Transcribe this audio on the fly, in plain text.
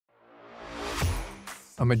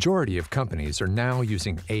A majority of companies are now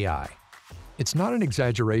using AI. It's not an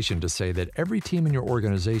exaggeration to say that every team in your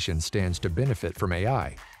organization stands to benefit from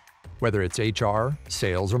AI. Whether it's HR,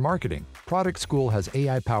 sales, or marketing, Product School has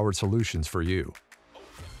AI-powered solutions for you.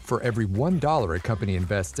 For every $1 a company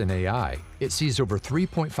invests in AI, it sees over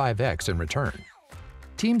 3.5x in return.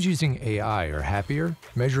 Teams using AI are happier,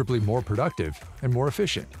 measurably more productive, and more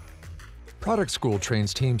efficient. Product School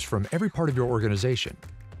trains teams from every part of your organization.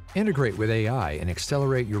 Integrate with AI and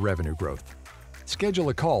accelerate your revenue growth. Schedule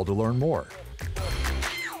a call to learn more.